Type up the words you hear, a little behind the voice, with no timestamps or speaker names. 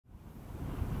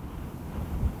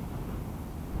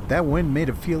That wind made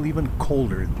it feel even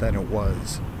colder than it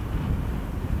was.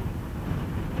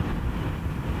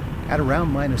 At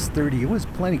around -30, it was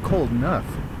plenty cold enough,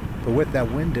 but with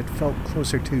that wind it felt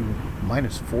closer to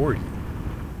 -40.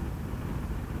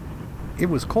 It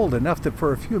was cold enough that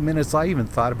for a few minutes I even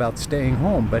thought about staying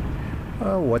home, but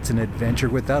what's an adventure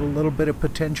without a little bit of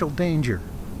potential danger?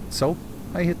 So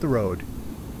I hit the road.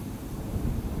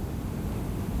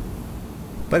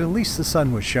 But at least the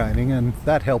sun was shining, and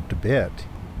that helped a bit.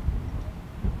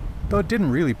 Though it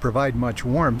didn't really provide much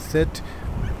warmth, it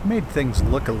made things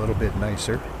look a little bit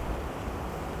nicer.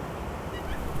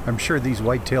 I'm sure these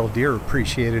white-tailed deer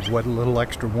appreciated what little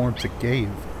extra warmth it gave.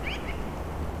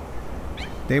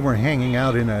 They were hanging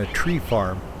out in a tree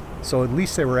farm, so at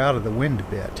least they were out of the wind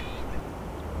a bit.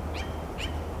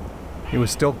 It was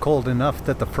still cold enough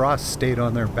that the frost stayed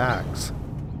on their backs.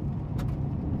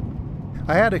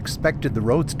 I had expected the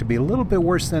roads to be a little bit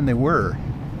worse than they were,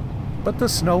 but the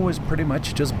snow was pretty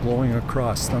much just blowing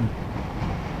across them.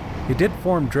 It did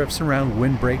form drifts around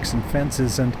windbreaks and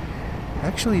fences, and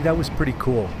actually that was pretty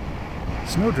cool.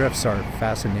 Snowdrifts are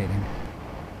fascinating.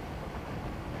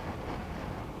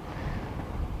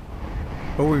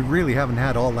 But we really haven't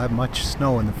had all that much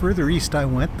snow, and the further east I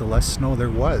went, the less snow there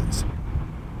was.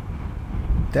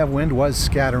 That wind was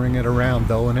scattering it around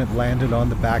though, and it landed on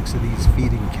the backs of these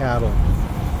feeding cattle.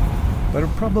 But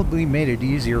it probably made it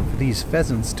easier for these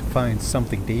pheasants to find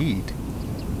something to eat.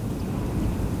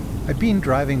 I've been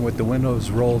driving with the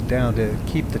windows rolled down to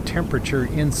keep the temperature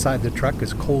inside the truck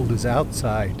as cold as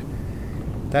outside.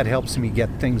 That helps me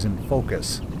get things in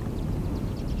focus.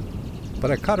 But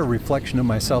I caught a reflection of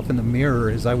myself in the mirror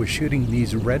as I was shooting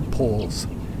these red poles.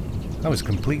 I was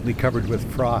completely covered with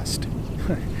frost.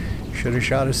 Should have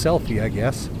shot a selfie, I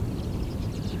guess.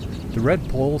 The red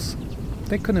poles,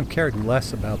 they couldn't have cared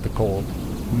less about the cold.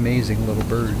 Amazing little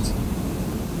birds.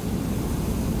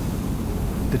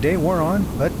 The day wore on,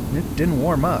 but it didn't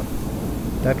warm up.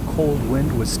 That cold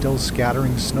wind was still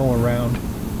scattering snow around.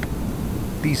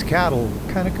 These cattle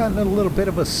kind of got in a little bit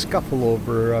of a scuffle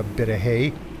over a bit of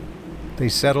hay. They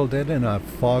settled it in a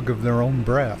fog of their own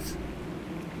breath.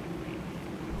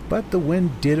 But the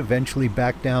wind did eventually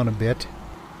back down a bit.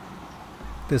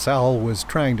 This owl was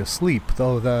trying to sleep,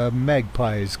 though the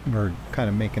magpies were kind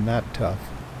of making that tough.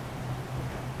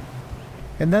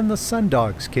 And then the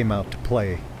sundogs came out to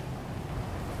play.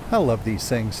 I love these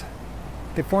things.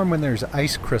 They form when there's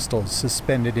ice crystals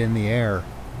suspended in the air.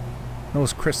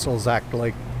 Those crystals act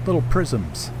like little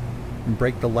prisms and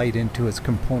break the light into its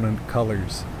component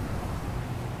colors.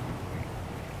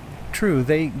 True,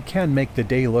 they can make the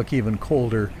day look even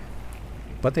colder,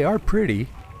 but they are pretty.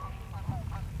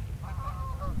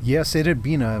 Yes, it had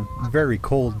been a very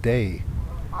cold day,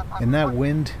 and that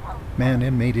wind, man,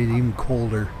 it made it even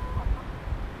colder.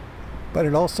 But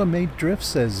it also made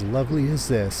drifts as lovely as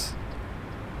this.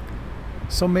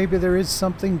 So maybe there is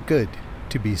something good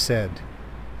to be said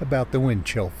about the wind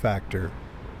chill factor.